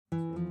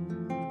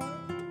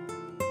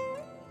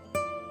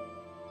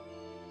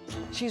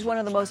She's one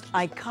of the most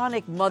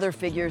iconic mother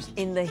figures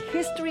in the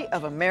history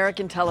of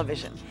American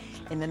television.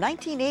 In the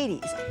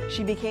 1980s,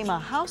 she became a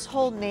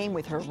household name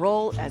with her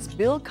role as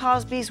Bill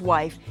Cosby's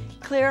wife,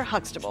 Claire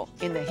Huxtable,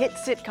 in the hit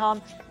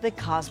sitcom The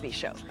Cosby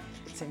Show.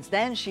 Since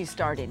then, she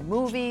starred in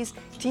movies,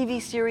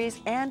 TV series,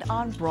 and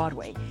on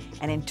Broadway.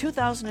 And in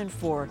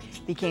 2004,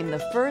 became the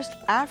first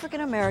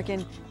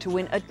African-American to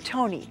win a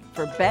Tony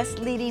for Best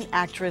Leading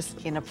Actress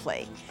in a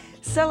Play.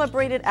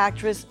 Celebrated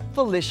actress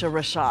Phylicia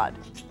Rashad.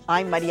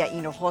 I'm Maria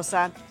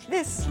Hinojosa.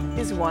 This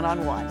is One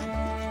on One.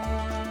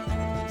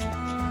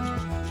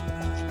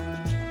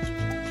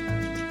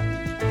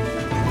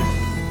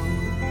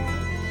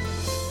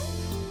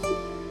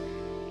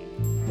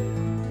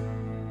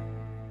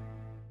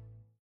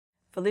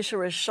 Phylicia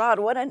Rashad,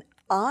 what an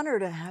honor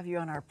to have you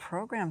on our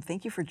program.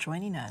 Thank you for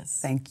joining us.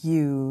 Thank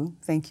you.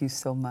 Thank you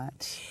so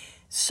much.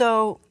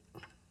 So,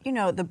 you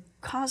know, The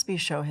Cosby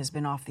Show has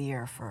been off the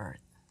air for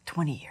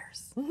 20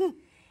 years. Mm-hmm.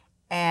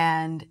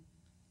 And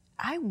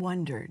I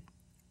wondered,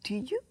 do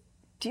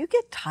you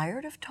get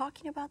tired of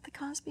talking about The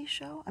Cosby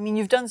Show? I mean,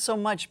 you've done so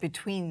much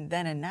between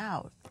then and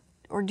now.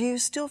 Or do you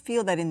still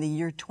feel that in the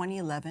year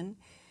 2011,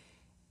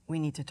 we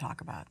need to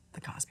talk about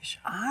The Cosby Show?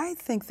 I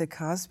think The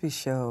Cosby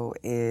Show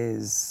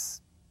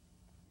is,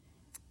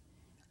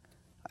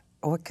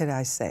 what could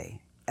I say?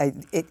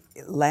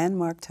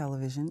 Landmark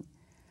television,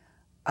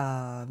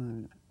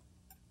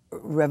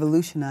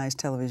 revolutionized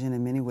television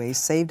in many ways,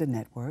 saved a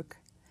network,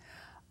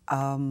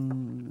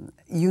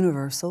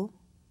 universal,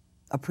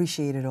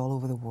 appreciated all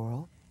over the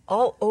world.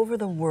 All over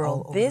the world. All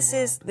over the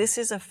world. This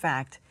is a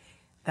fact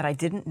that I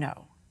didn't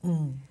know.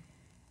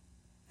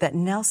 That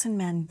Nelson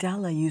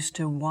Mandela used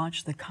to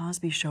watch The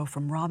Cosby Show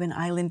from Robben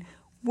Island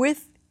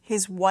with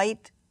his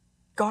white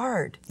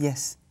guard.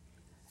 Yes,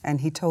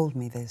 and he told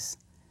me this.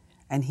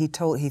 And he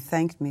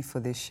thanked me for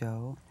this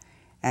show,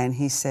 and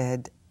he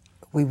said,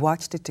 we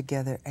watched it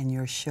together and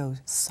your show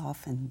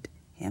softened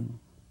him.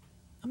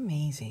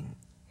 Amazing.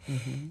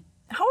 Mm-hmm.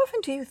 How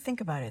often do you think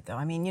about it though?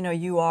 I mean, you know,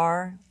 you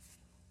are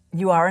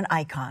an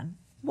icon.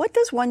 What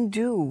does one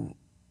do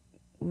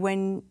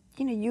when,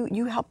 you know,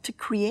 you help to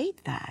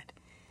create that?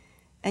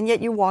 And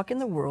yet you walk in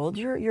the world,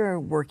 you're a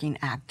working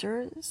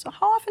actor. So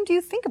how often do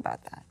you think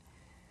about that?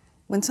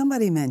 When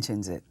somebody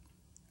mentions it,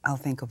 I'll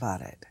think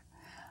about it.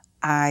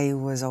 I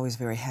was always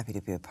very happy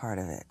to be a part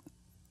of it.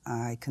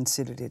 I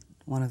considered it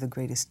one of the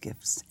greatest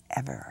gifts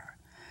ever.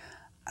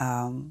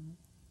 And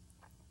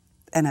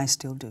I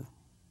still do.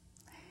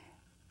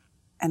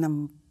 And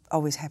I'm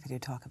always happy to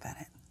talk about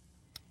it.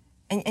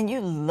 And you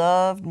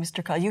loved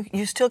Mr. Cosby.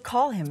 You still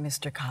call him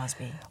Mr.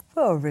 Cosby.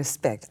 Well,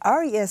 respect.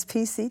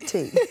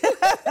 R-E-S-P-C-T.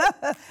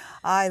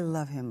 I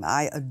love him.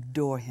 I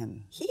adore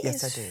him.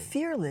 Yes, I do.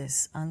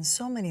 Fearless on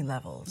so many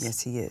levels. Yes,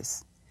 he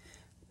is.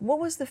 What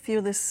was the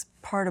fearless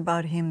part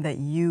about him that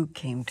you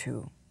came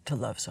to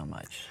love so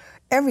much?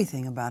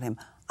 Everything about him.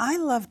 I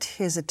loved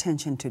his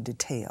attention to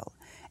detail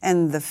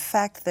and the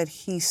fact that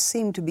he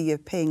seemed to be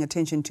paying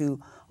attention to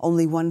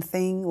only one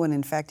thing when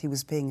in fact he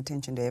was paying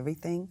attention to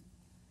everything.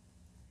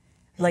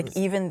 Like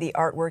even the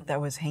artwork that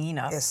was hanging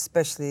up?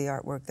 Especially the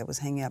artwork that was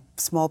hanging up.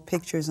 Small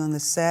pictures on the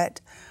set.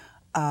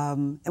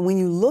 And when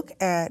you look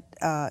at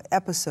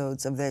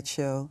episodes of that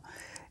show,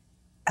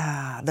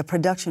 the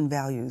production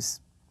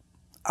values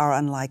are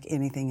unlike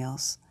anything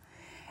else.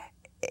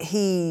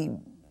 He's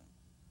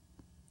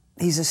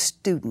a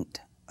student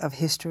of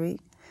history,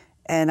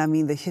 and I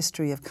mean the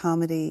history of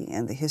comedy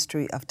and the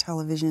history of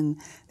television,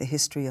 the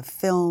history of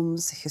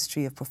films, the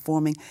history of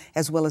performing,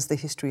 as well as the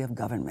history of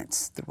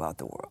governments throughout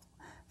the world.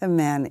 The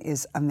man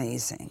is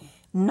amazing.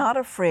 Not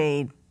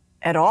afraid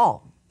at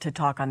all to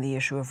talk on the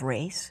issue of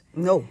race.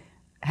 No.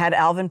 Had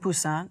Alvin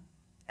Toussaint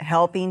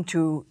helping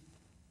to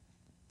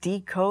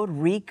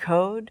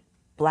recode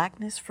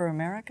blackness for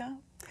America?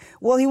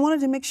 Well, he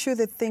wanted to make sure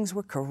that things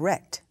were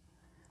correct.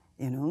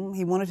 You know,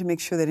 he wanted to make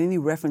sure that any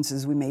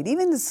references we made,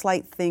 even the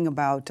slight thing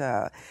about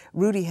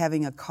Rudy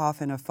having a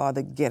cough and her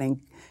father getting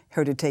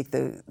her to take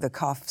the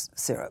cough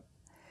syrup,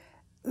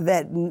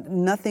 that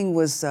nothing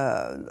was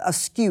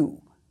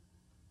askew,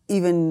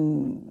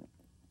 even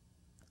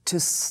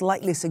to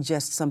slightly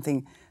suggest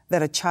something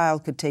that a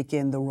child could take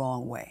in the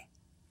wrong way.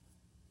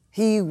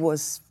 He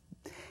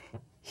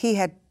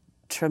had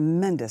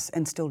tremendous,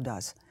 and still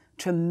does,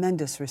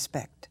 tremendous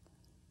respect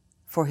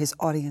for his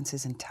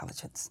audience's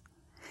intelligence.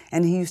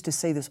 And he used to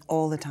say this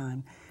all the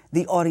time,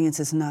 the audience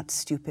is not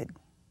stupid.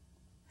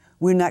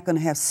 We're not going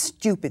to have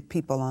stupid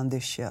people on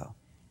this show.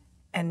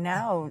 And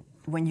now,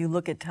 when you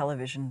look at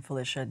television,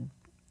 Phylicia,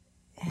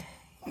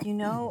 you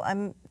know,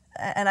 and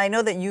I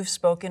know that you've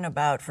spoken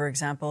about, for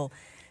example,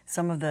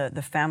 some of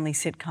the family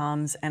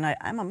sitcoms, and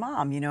I'm a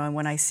mom, you know, and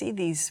when I see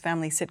these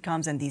family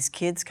sitcoms and these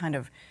kids kind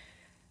of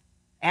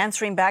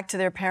answering back to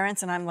their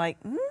parents, and I'm like,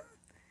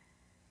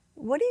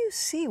 what do you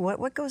see?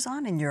 What goes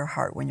on in your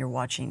heart when you're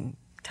watching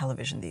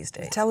television these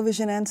days?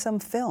 Television and some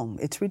film.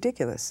 It's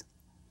ridiculous.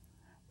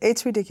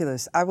 It's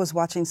ridiculous. I was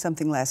watching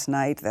something last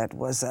night that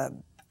was a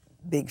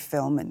big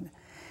film and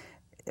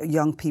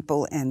young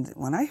people, and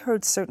when I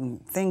heard certain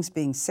things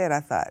being said, I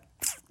thought,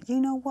 you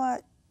know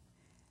what?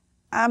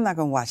 I'm not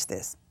going to watch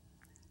this.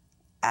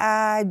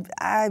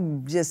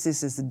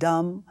 This is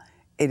dumb,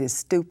 it is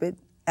stupid,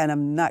 and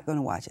I'm not going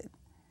to watch it.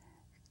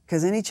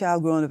 Because any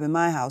child growing up in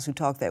my house who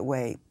talked that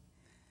way,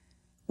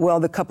 well,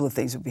 the couple of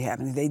things would be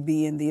happening. They'd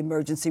be in the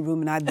emergency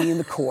room and I'd be in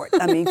the court.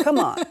 I mean, come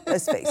on,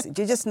 let's face it.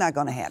 You're just not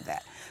going to have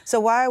that.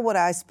 So why would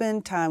I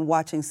spend time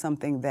watching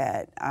something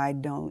that I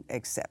don't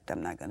accept?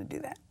 I'm not going to do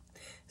that.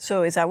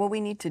 So is that what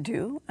we need to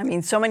do? I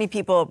mean, so many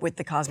people with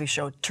The Cosby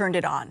Show turned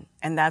it on,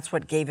 and that's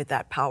what gave it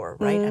that power,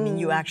 right? I mean,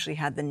 you actually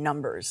had the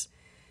numbers.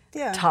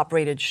 Yeah.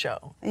 Top-rated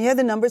show. And you had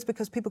the numbers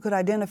because people could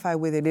identify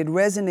with it. It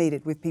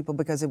resonated with people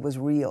because it was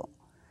real.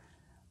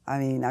 I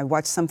mean, I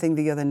watched something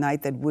the other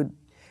night that would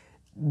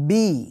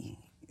be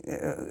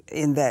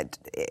in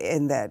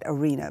that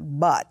arena,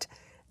 but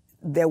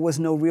there was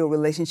no real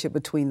relationship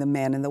between the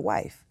man and the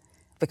wife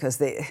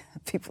because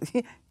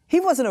he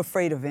wasn't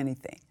afraid of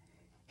anything.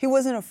 He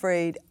wasn't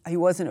afraid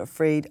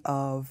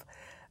of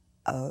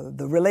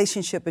the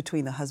relationship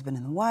between the husband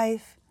and the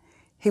wife.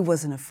 He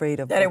wasn't afraid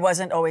of that it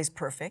wasn't always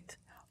perfect.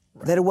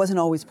 That it wasn't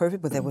always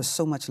perfect, but there was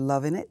so much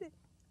love in it.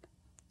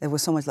 There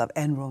was so much love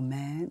and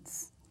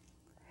romance.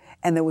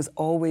 And there was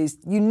always,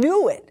 you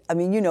knew it. I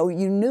mean, you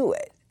knew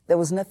it. There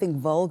was nothing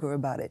vulgar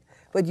about it,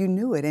 but you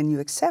knew it and you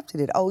accepted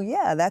it. Oh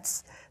yeah,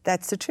 that's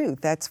the truth.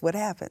 That's what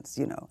happens,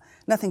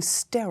 Nothing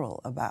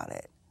sterile about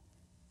it.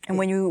 And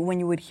when you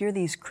would hear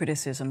these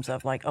criticisms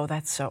of like, oh,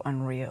 that's so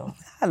unreal.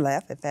 I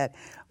laugh at that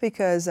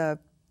because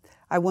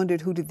I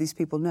wondered, who did these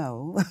people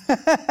know?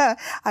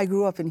 I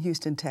grew up in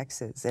Houston,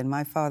 Texas, and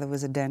my father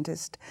was a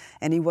dentist,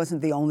 and he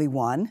wasn't the only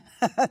one.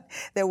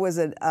 There was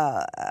an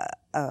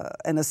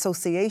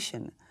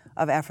association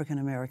of African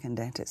American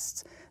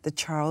dentists, the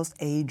Charles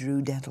A.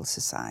 Drew Dental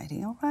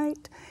Society, all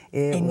right?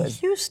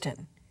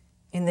 Houston,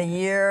 in the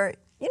year,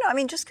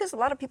 just because a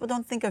lot of people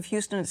don't think of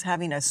Houston as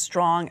having a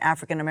strong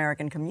African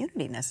American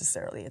community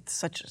necessarily. It's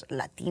such a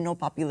Latino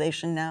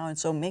population now and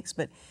so mixed,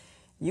 but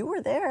you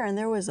were there and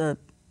there was a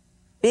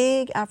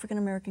big African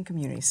American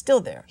community, still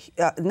there.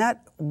 Not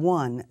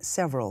one,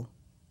 several.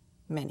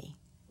 Many.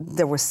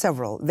 There were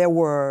several. There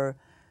were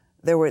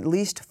at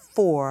least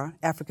 4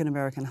 African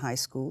American high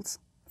schools,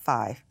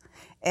 5.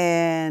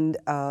 And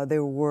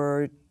there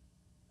were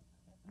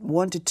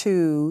 1 to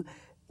 2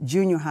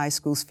 junior high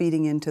schools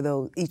feeding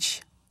into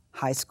each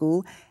high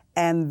school,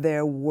 and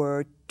there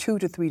were 2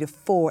 to 3 to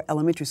 4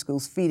 elementary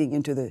schools feeding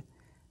into the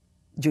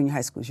junior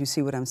high schools. You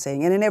see what I'm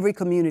saying? And in every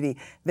community,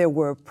 there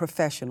were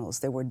professionals.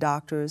 There were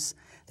doctors,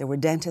 there were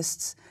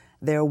dentists,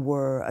 there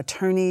were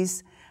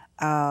attorneys,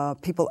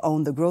 people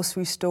owned the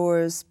grocery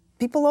stores,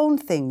 people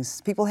owned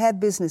things, people had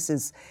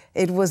businesses.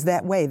 It was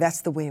that way.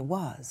 That's the way it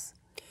was.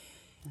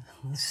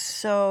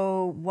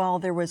 So while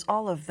there was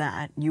all of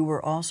that, you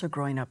were also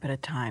growing up at a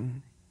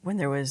time when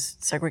there was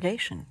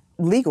segregation.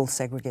 Legal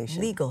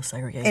segregation. Legal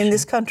segregation. In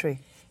this country.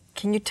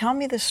 Can you tell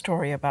me the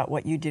story about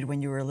what you did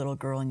when you were a little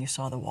girl and you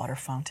saw the water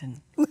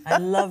fountain? I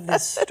love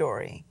this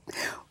story.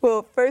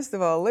 Well, first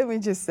of all, let me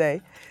just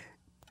say,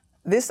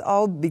 this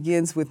all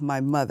begins with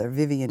my mother,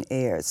 Vivian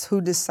Ayers,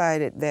 who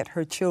decided that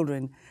her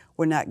children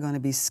were not going to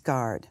be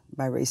scarred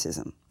by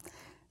racism.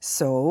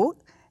 So,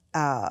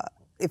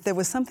 if there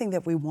was something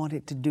that we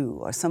wanted to do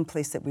or some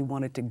place that we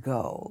wanted to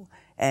go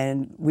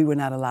and we were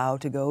not allowed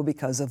to go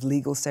because of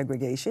legal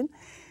segregation,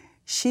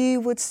 she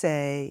would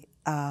say,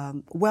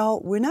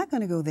 well, we're not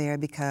going to go there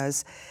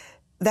because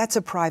that's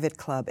a private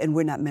club and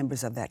we're not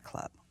members of that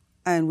club.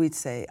 And we'd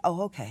say,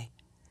 oh, okay.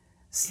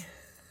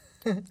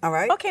 All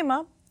right? Okay,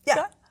 Mom.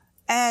 Yeah.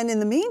 And in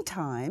the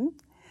meantime,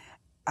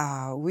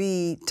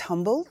 we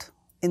tumbled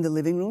in the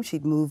living room.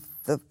 She'd move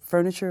the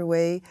furniture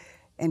away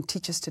and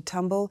teach us to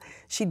tumble.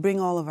 She'd bring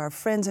all of our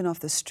friends in off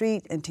the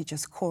street and teach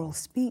us choral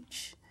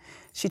speech.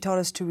 She taught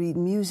us to read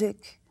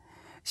music.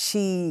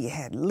 She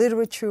had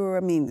literature.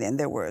 And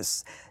there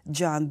was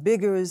John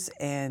Biggers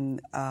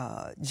and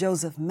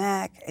Joseph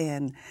Mack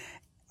and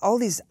all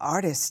these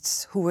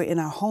artists who were in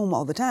our home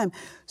all the time.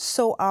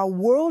 So our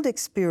world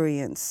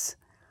experience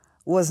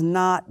was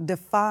not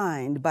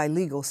defined by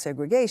legal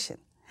segregation.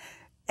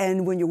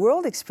 And when your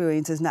world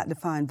experience is not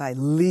defined by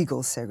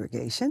legal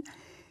segregation,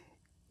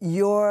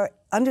 your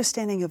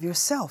understanding of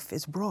yourself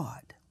is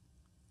broad.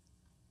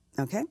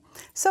 Okay?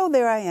 So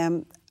there I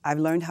am. I've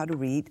learned how to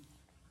read.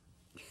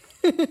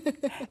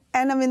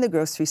 And I'm in the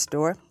grocery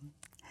store.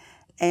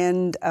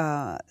 And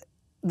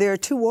there are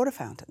 2 water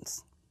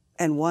fountains.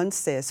 And one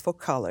says for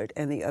colored,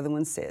 and the other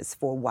one says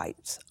for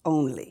whites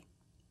only.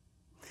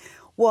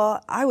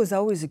 Well, I was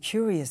always a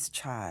curious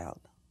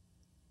child,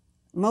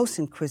 most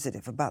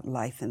inquisitive about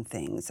life and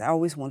things. I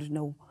always wanted to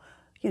know,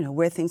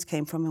 where things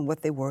came from and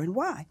what they were and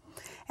why.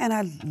 And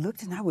I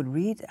looked and I would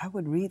read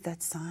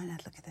that sign.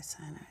 I'd look at that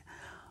sign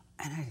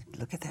and I'd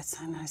look at that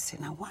sign and I'd say,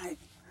 now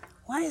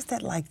why is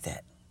that like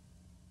that?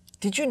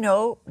 Did you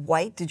know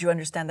white? Did you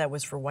understand that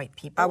was for white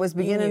people? I was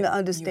beginning to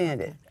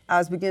understand it. I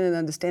was beginning to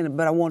understand it,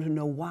 but I wanted to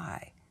know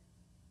why.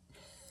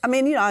 I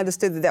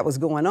understood that was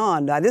going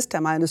on. By this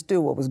time, I understood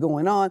what was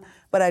going on,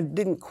 but I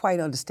didn't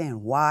quite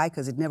understand why,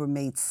 because it never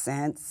made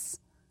sense.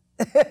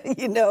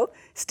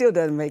 Still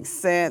doesn't make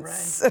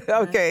sense. Right.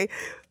 Okay.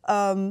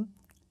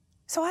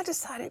 So I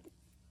decided,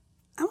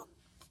 I'm going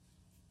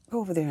to go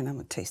over there and I'm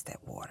going to taste that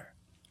water.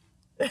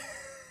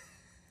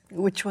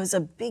 Which was a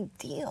big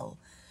deal.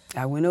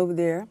 I went over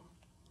there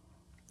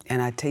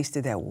and I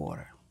tasted that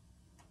water.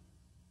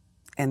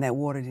 And that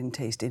water didn't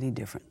taste any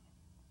different.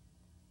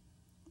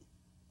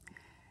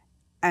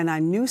 And I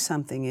knew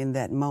something in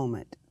that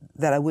moment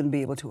that I wouldn't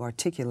be able to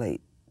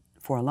articulate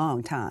for a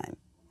long time.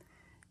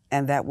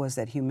 And that was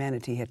that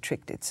humanity had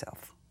tricked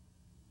itself.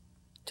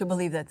 To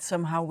believe that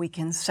somehow we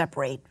can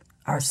separate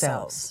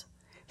ourselves.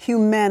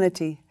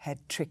 Humanity had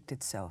tricked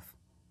itself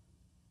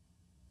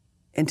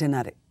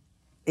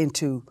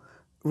into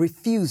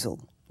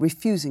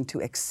refusing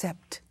to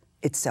accept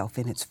itself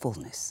in its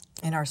fullness.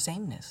 In our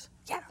sameness.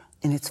 Yeah,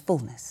 in its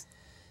fullness.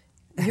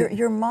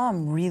 Your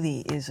mom really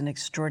is an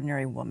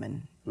extraordinary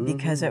woman,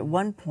 because at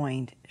one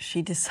point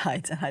she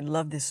decides, and I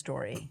love this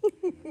story.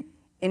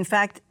 In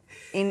fact,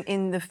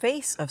 in the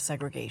face of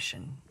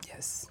segregation,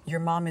 Yes. your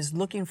mom is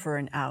looking for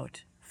an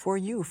out for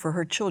you, for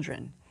her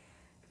children.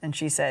 And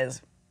she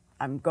says,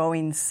 I'm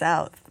going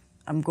south.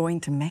 I'm going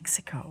to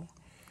Mexico.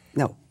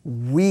 No,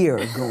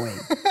 we're going.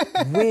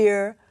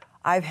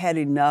 I've had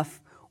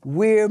enough.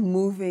 We're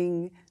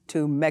moving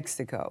to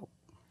Mexico.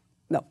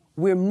 No,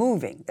 we're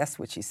moving. That's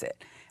what she said.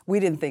 We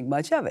didn't think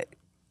much of it.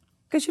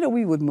 Because,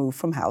 we would move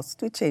from house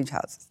to change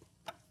houses.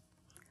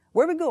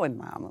 Where are we going,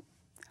 Mama?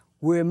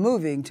 We're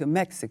moving to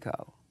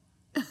Mexico.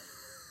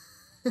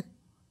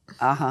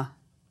 Uh-huh.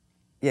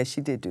 Yeah,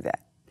 she did do that.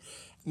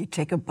 You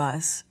take a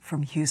bus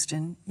from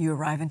Houston, you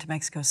arrive into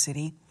Mexico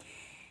City.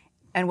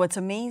 And what's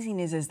amazing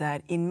is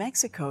that in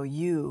Mexico,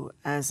 you,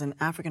 as an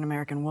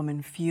African-American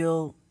woman,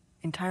 feel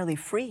entirely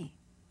free.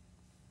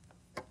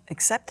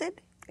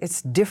 Accepted?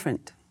 It's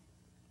different.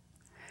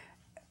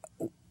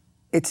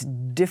 It's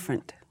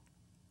different.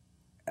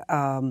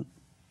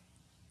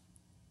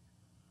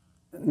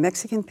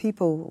 Mexican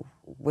people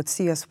would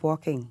see us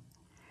walking,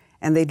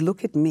 and they'd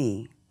look at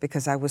me,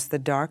 because I was the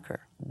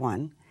darker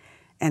one,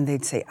 and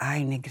they'd say,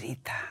 ay,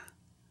 negrita,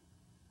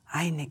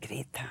 ay,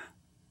 negrita.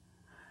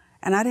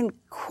 And I didn't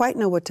quite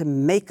know what to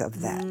make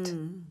of that.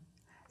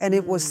 And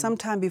it was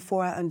sometime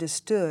before I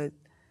understood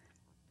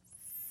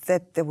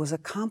that there was a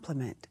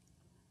compliment,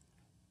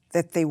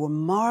 that they were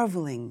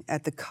marveling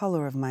at the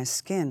color of my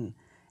skin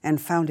and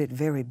found it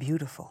very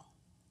beautiful.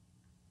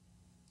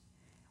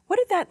 What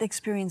did that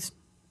experience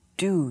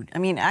do? I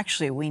mean,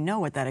 actually, we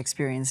know what that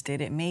experience did.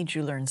 It made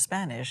you learn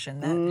Spanish,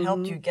 and that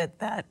helped you get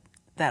that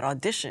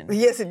audition.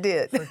 Yes, it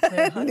did.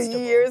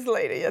 Years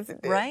later, yes,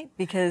 it did. Right?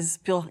 Because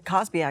Bill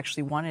Cosby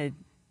actually wanted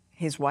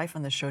his wife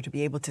on the show to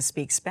be able to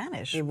speak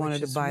Spanish. He wanted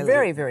to bilingual.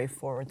 Very, very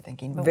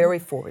forward-thinking. Very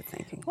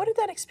forward-thinking. What did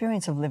that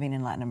experience of living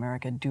in Latin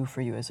America do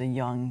for you as a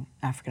young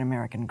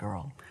African-American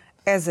girl?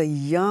 As a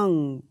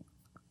young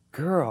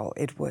girl,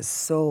 it was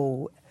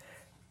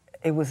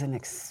an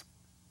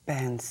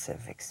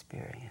expansive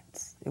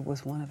experience. It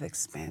was one of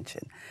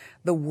expansion.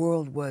 The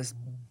world was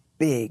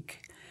big.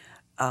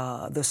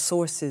 The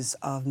sources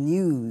of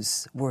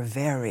news were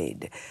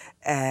varied,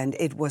 and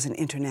it was an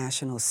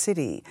international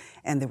city,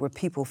 and there were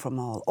people from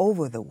all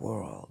over the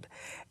world.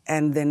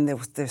 And then there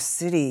was the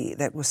city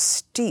that was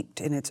steeped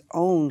in its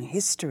own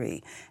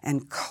history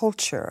and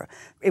culture.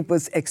 It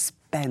was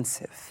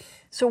expansive.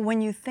 So when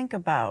you think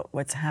about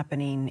what's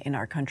happening in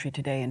our country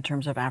today in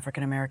terms of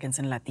African Americans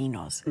and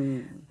Latinos,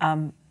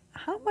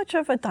 how much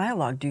of a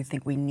dialogue do you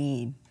think we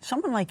need?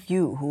 Someone like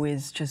you, who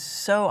is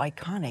just so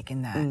iconic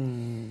in that.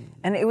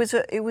 And it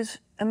was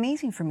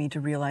amazing for me to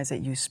realize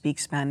that you speak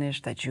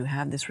Spanish, that you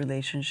have this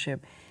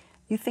relationship.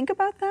 You think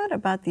about that,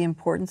 about the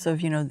importance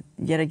of,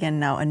 yet again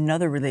now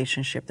another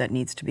relationship that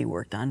needs to be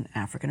worked on,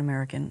 African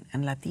American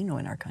and Latino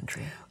in our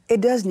country.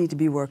 It does need to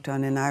be worked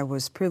on, and I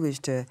was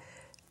privileged to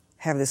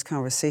have this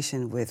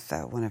conversation with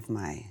one of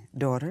my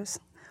daughters,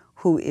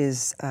 who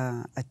is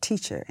a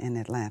teacher in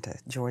Atlanta,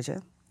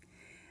 Georgia.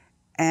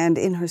 And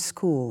in her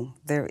school,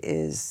 there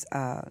is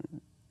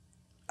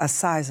a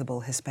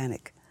sizable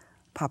Hispanic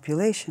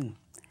population.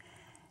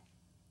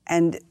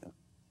 And,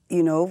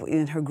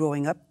 in her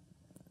growing up,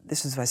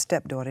 this was my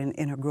stepdaughter,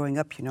 in her growing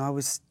up, I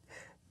was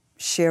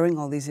sharing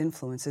all these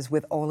influences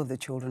with all of the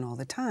children all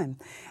the time.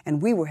 And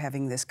we were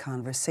having this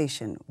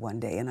conversation one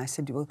day, and I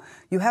said, well,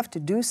 you have to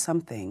do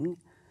something,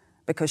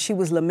 because she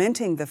was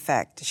lamenting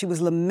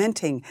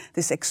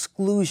this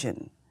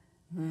exclusion.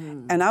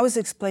 And I was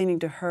explaining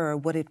to her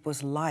what it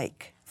was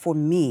like for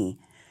me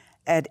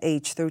at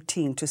age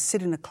 13 to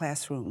sit in a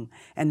classroom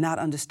and not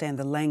understand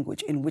the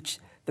language in which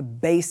the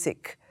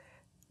basic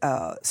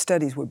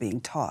studies were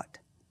being taught.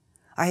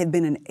 I had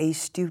been an A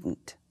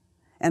student,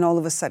 and all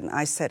of a sudden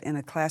I sat in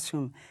a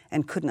classroom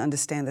and couldn't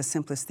understand the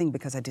simplest thing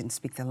because I didn't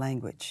speak the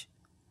language.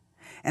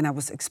 And I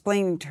was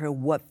explaining to her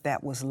what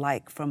that was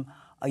like from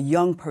a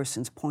young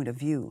person's point of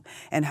view,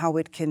 and how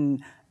it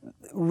can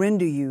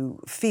render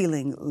you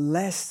feeling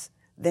less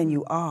than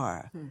you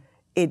are.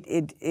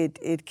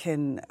 It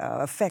can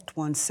affect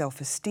one's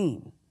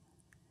self-esteem.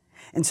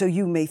 And so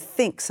you may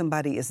think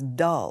somebody is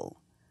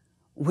dull,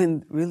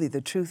 when really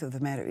the truth of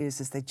the matter is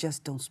they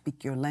just don't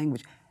speak your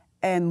language.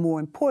 And more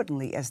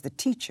importantly, as the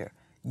teacher,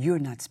 you're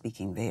not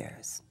speaking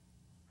theirs.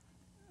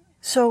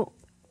 So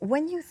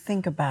when you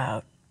think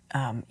about,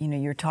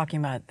 you're talking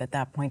about at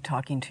that point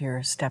talking to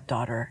your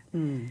stepdaughter,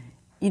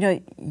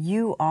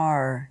 you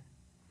are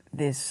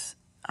this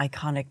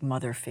iconic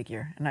mother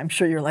figure. And I'm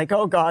sure you're like,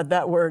 oh God,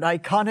 that word,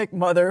 iconic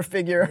mother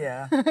figure.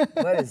 Yeah,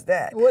 what is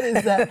that? What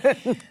is that?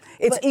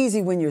 It's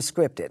easy when you're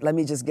scripted. Let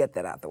me just get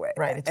that out the way.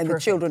 Right, it's and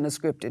perfect. The children are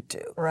scripted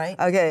too. Right.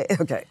 Okay.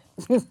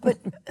 But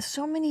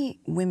so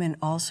many women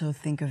also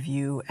think of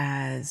you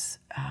as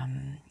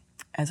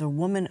a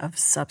woman of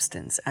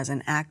substance, as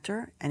an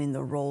actor, and in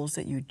the roles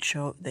that you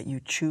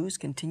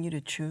continue to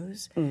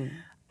choose.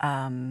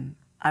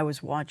 I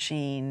was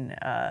watching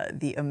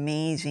the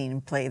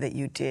amazing play that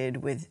you did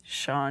with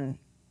Sean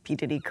P.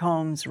 Diddy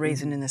Combs,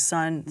 Raisin in the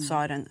Sun.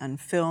 Saw it on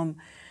film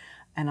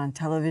and on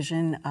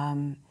television.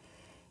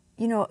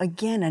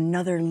 Again,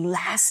 another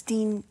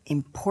lasting,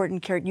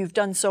 important character. You've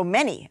done so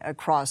many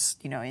across,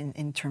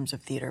 in terms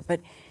of theater.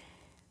 But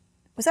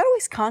was that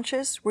always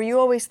conscious? Were you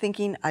always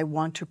thinking, I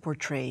want to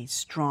portray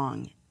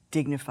strong,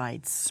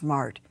 dignified,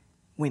 smart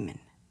women?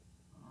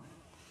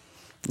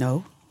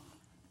 No.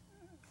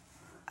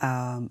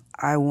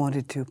 I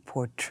wanted to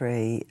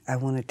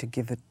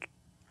give a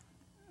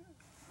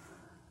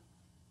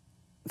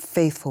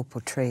faithful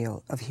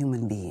portrayal of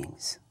human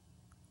beings,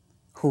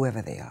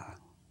 whoever they are.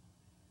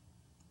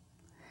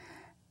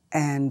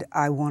 And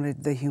I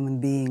wanted the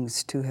human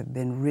beings to have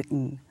been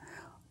written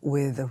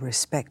with a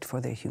respect for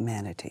their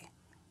humanity,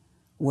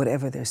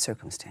 whatever their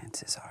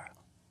circumstances are.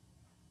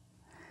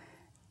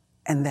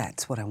 And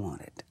that's what I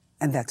wanted,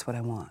 and that's what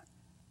I want.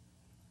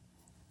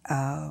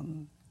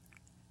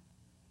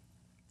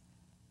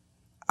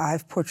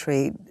 I've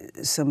portrayed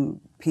some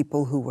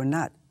people who were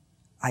not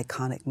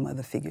iconic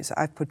mother figures.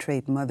 I've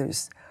portrayed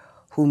mothers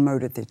who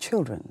murdered their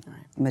children,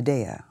 right.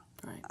 Medea.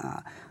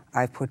 Right.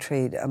 I've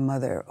portrayed a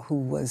mother who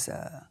was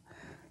a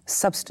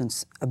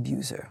substance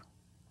abuser,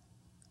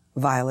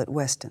 Violet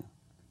Weston,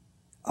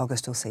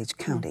 August Osage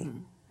County,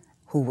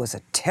 who was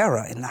a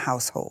terror in the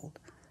household,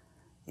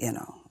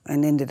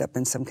 and ended up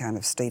in some kind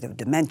of state of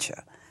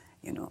dementia.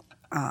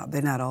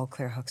 They're not all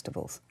Claire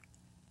Huxtables.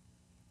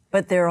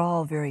 But they're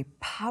all very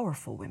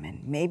powerful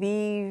women.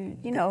 Maybe,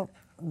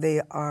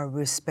 They are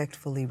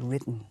respectfully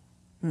written.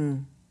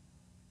 And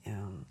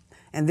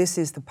this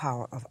is the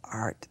power of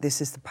art. This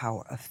is the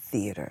power of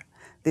theater.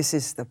 This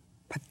is the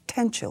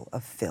potential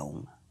of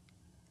film.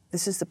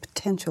 This is the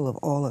potential of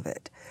all of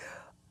it.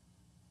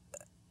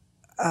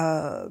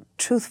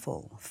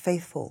 Truthful,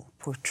 faithful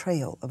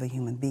portrayal of a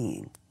human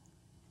being.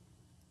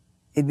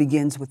 It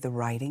begins with the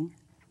writing.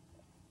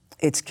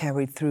 It's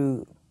carried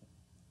through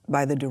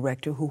by the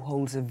director who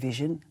holds a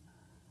vision.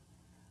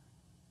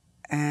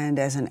 And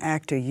as an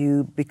actor,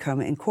 you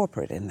become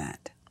incorporate in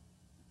that.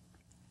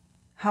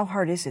 How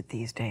hard is it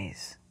these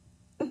days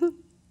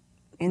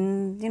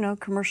in,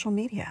 commercial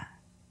media?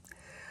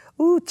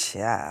 Ooh,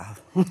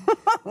 child.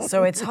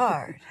 So it's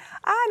hard.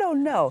 I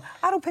don't know.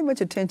 I don't pay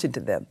much attention to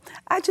them.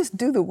 I just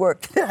do the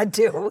work that I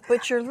do.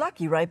 But you're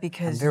lucky, right?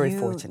 Because I'm very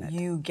fortunate.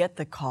 You get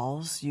the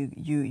calls.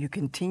 You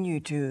continue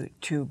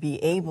to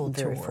be able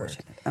to work.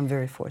 Fortunate. I'm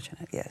very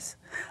fortunate. Yes,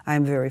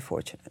 I'm very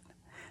fortunate.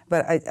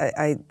 But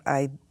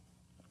I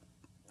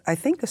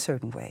think a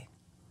certain way.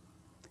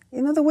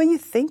 The way you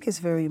think is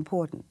very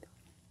important.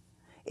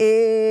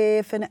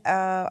 If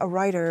a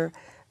writer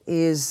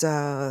is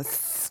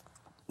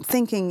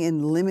thinking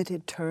in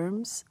limited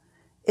terms,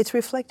 it's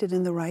reflected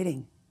in the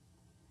writing.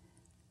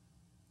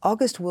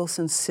 August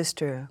Wilson's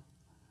sister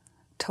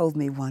told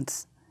me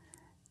once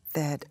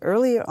that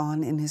earlier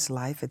on in his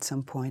life, at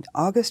some point,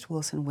 August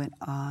Wilson went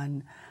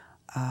on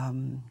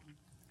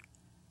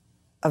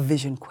a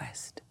vision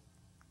quest.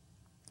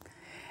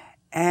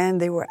 And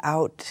they were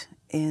out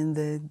in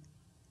the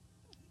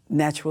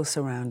natural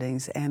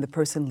surroundings, and the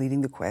person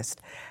leading the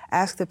quest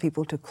asked the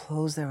people to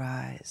close their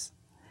eyes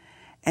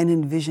and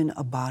envision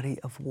a body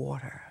of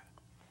water,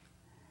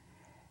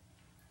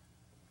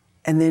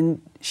 and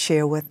then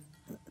share what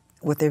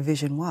their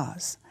vision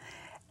was.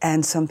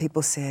 And some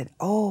people said,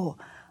 oh,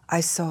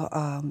 I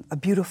saw a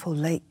beautiful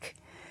lake.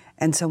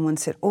 And someone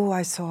said, oh,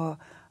 I saw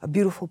a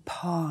beautiful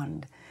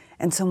pond.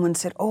 And someone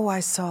said, oh, I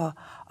saw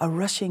a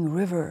rushing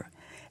river.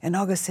 And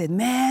August said,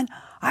 man,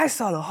 I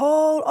saw the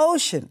whole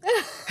ocean.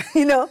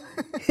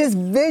 His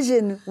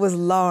vision was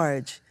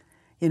large.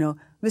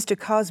 Mr.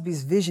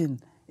 Cosby's vision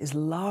is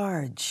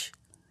large.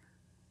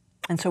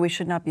 And so we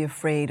should not be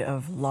afraid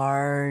of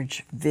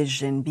large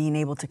vision, being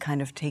able to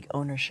kind of take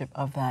ownership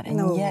of that.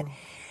 And yet,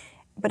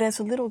 but as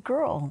a little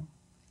girl,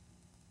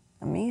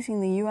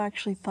 amazingly, you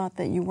actually thought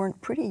that you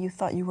weren't pretty. You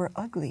thought you were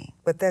ugly.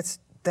 But that's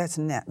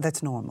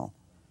normal.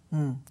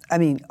 I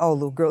mean, all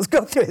little girls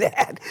go through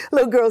that.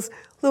 Little girls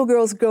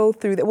go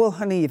through that. Well,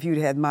 honey, if you'd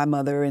had my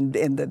mother and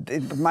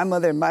my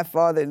mother and my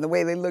father and the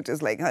way they looked,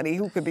 it's like, honey,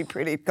 who could be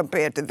pretty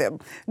compared to them?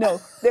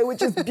 No, they were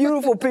just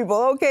beautiful people,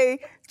 okay?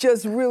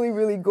 Just really,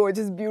 really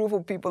gorgeous,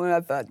 beautiful people. And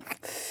I thought,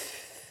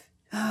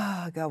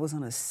 God was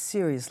on a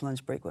serious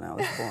lunch break when I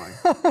was born.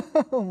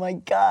 Oh my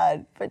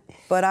God!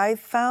 But I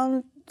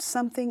found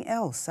something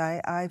else.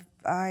 I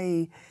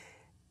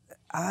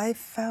I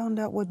found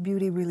out what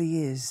beauty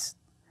really is.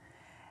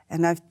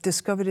 And I've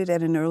discovered it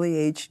at an early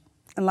age.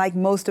 And like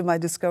most of my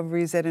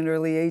discoveries at an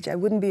early age, I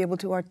wouldn't be able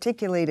to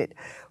articulate it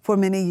for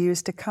many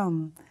years to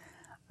come.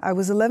 I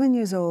was 11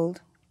 years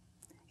old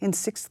in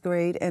 6th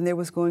grade, and there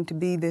was going to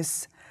be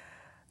this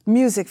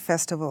music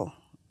festival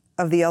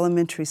of the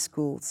elementary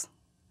schools.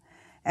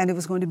 And it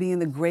was going to be in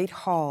the Great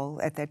Hall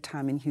at that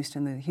time in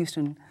Houston, the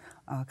Houston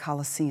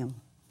Coliseum.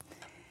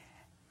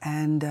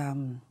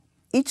 And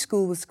each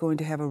school was going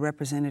to have a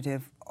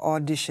representative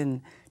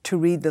audition to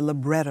read the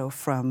libretto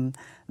from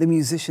the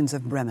musicians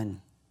of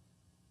Bremen.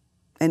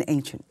 An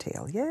ancient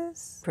tale,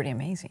 yes? Pretty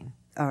amazing.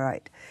 All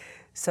right.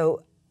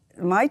 So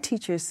my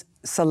teachers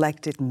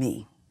selected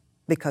me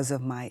because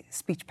of my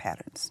speech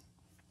patterns.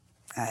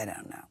 I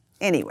don't know.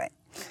 Anyway,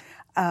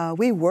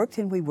 we worked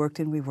and we worked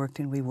and we worked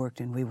and we worked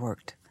and we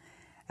worked.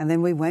 And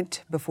then we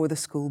went before the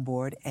school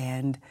board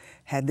and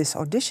had this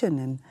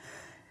audition.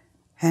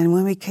 And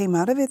when we came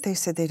out of it, they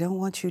said, they don't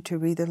want you to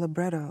read the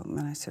libretto. And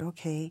I said,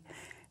 okay.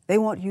 They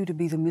want you to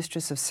be the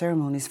mistress of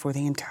ceremonies for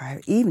the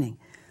entire evening.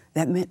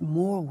 That meant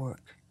more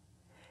work.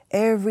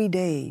 Every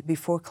day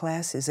before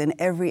classes and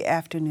every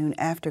afternoon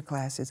after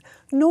classes.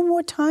 No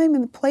more time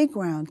in the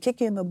playground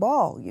kicking the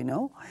ball, you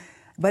know.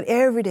 But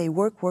every day,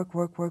 work, work,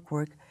 work, work,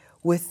 work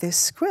with this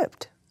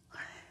script.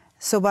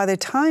 So by the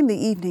time the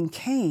evening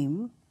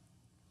came,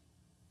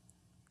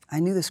 I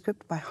knew the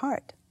script by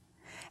heart.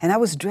 And I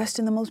was dressed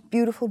in the most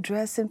beautiful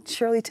dress and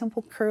Shirley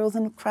Temple curls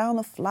and a crown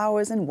of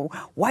flowers and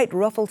white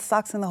ruffled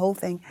socks and the whole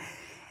thing.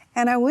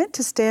 And I went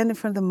to stand in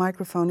front of the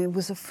microphone. It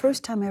was the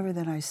first time ever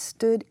that I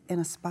stood in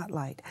a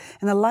spotlight.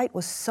 And the light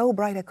was so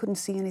bright I couldn't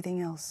see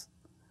anything else.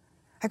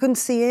 I couldn't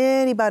see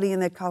anybody in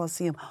that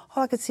Coliseum.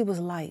 All I could see was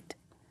light.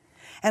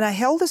 And I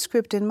held the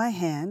script in my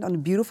hand on a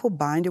beautiful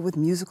binder with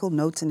musical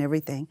notes and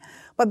everything.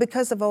 But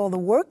because of all the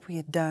work we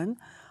had done,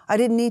 I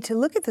didn't need to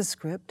look at the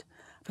script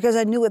because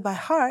I knew it by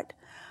heart.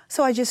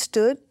 So I just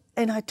stood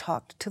and I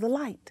talked to the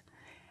light.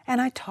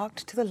 And I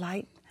talked to the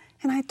light.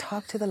 And I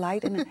talked to the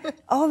light and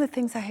all the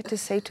things I had to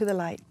say to the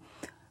light.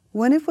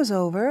 When it was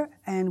over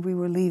and we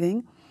were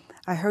leaving,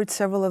 I heard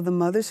several of the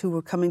mothers who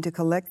were coming to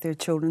collect their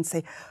children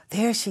say,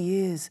 there she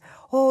is.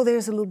 Oh,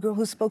 there's a little girl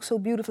who spoke so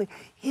beautifully.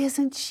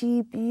 Isn't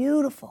she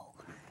beautiful?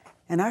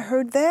 And I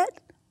heard that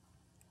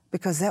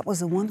because that was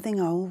the one thing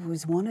I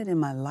always wanted in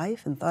my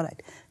life and thought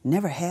I'd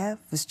never have,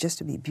 was just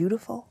to be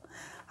beautiful.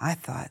 I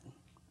thought,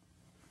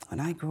 when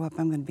I grow up,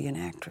 I'm going to be an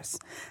actress.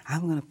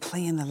 I'm going to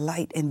play in the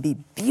light and be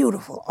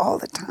beautiful all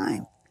the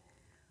time.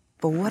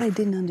 But what I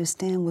didn't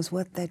understand was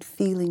what that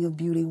feeling of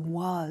beauty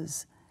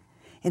was.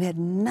 It had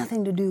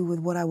nothing to do with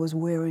what I was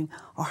wearing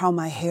or how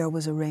my hair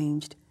was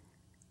arranged.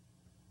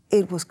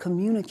 It was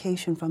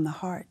communication from the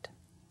heart.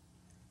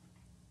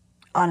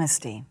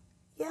 Honesty.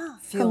 Yeah,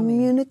 Feel me.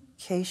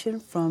 communication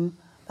from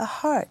the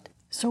heart.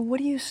 So what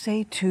do you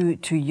say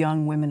to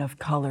young women of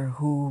color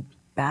who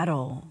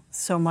battle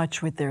so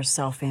much with their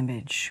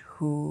self-image,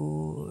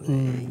 who,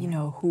 you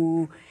know,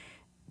 who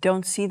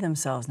don't see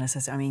themselves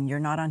necessarily? I mean, you're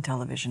not on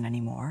television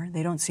anymore.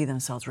 They don't see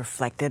themselves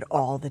reflected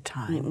all the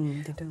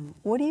time. They don't.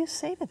 What do you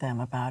say to them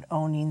about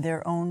owning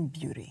their own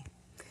beauty?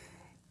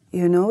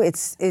 You know,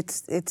 it's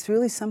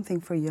really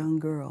something for young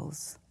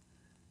girls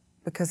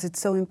because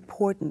it's so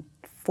important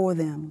for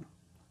them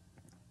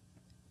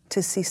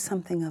to see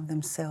something of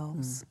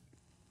themselves.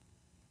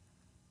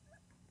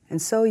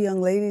 And so,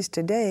 young ladies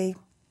today,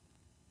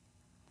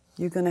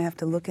 you're going to have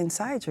to look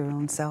inside your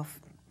own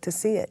self to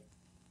see it.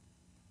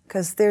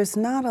 Because there's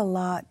not a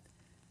lot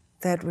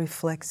that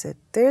reflects it.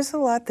 There's a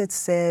lot that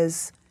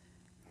says,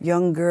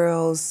 young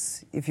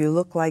girls, if you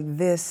look like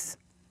this,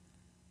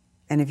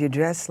 and if you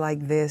dress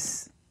like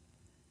this,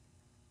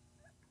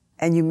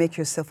 and you make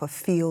yourself a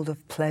field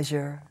of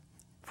pleasure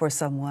for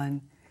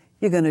someone,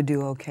 you're going to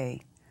do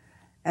okay.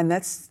 And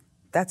that's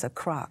a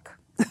crock.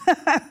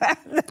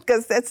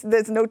 Because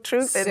there's no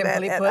truth in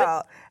that at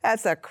all.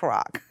 That's a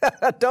crock.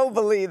 Don't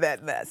believe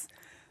that mess.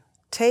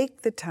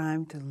 Take the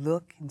time to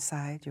look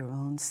inside your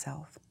own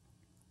self.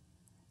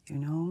 You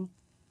know?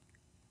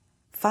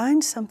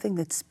 Find something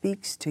that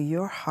speaks to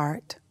your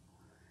heart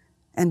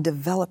and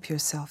develop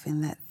yourself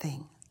in that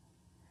thing.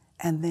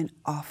 And then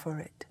offer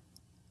it.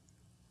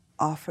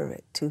 Offer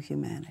it to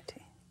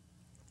humanity.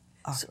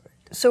 Offer it.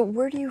 So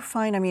where do you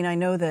find, I mean, I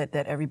know that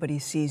everybody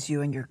sees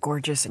you and you're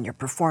gorgeous and you're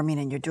performing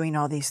and you're doing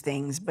all these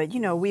things, but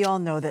you know, we all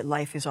know that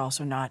life is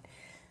also not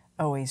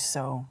always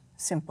so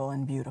simple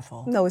and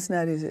beautiful. No, it's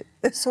not, is it?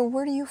 So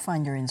where do you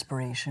find your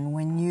inspiration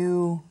when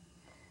you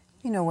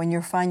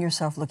find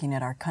yourself looking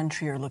at our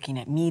country or looking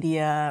at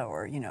media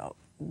or, you know,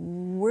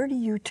 where do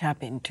you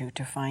tap into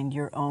to find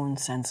your own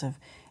sense of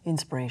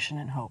inspiration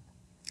and hope?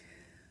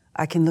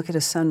 I can look at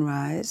a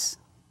sunrise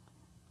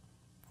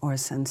or a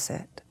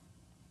sunset.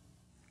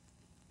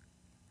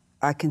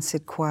 I can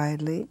sit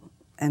quietly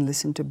and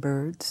listen to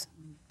birds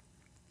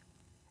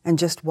and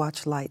just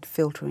watch light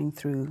filtering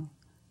through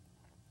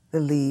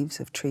the leaves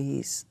of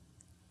trees.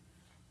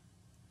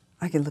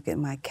 I can look at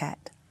my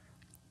cat.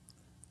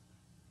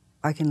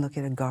 I can look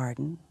at a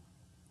garden.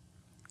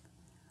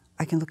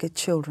 I can look at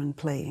children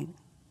playing.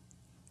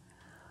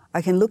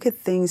 I can look at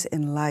things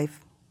in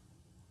life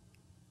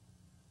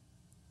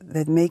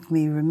that make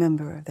me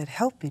remember, that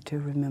help me to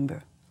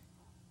remember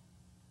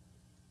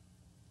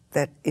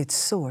that its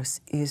source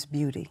is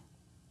beauty.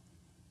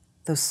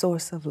 The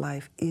source of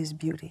life is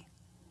beauty.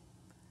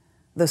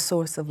 The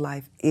source of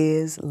life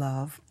is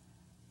love.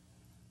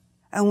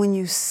 And when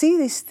you see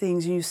these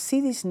things, you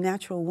see these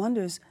natural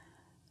wonders,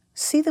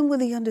 see them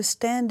with the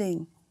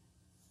understanding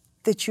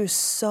that you're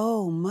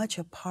so much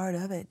a part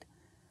of it.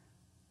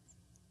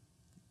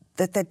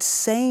 That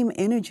same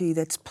energy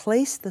that's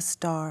placed the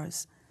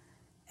stars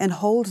and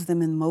holds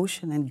them in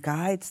motion and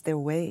guides their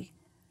way,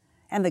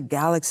 and the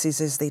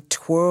galaxies as they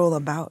twirl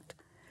about,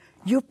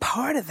 you're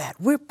part of that.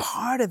 We're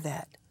part of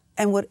that.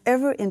 And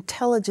whatever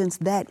intelligence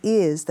that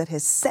is that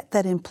has set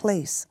that in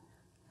place,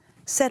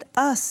 set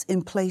us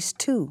in place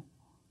too,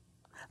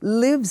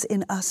 lives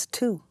in us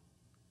too.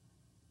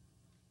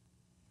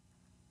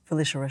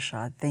 Phylicia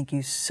Rashad, thank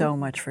you so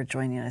much for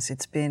joining us.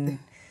 It's been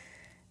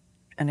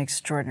an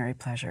extraordinary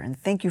pleasure, and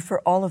thank you for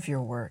all of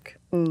your work.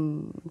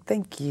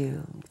 Thank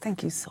you.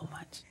 Thank you so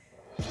much.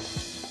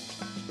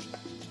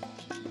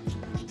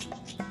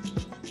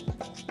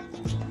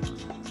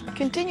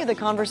 Continue the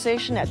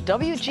conversation at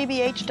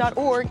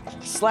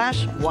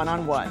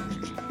wgbh.org/one-on-one.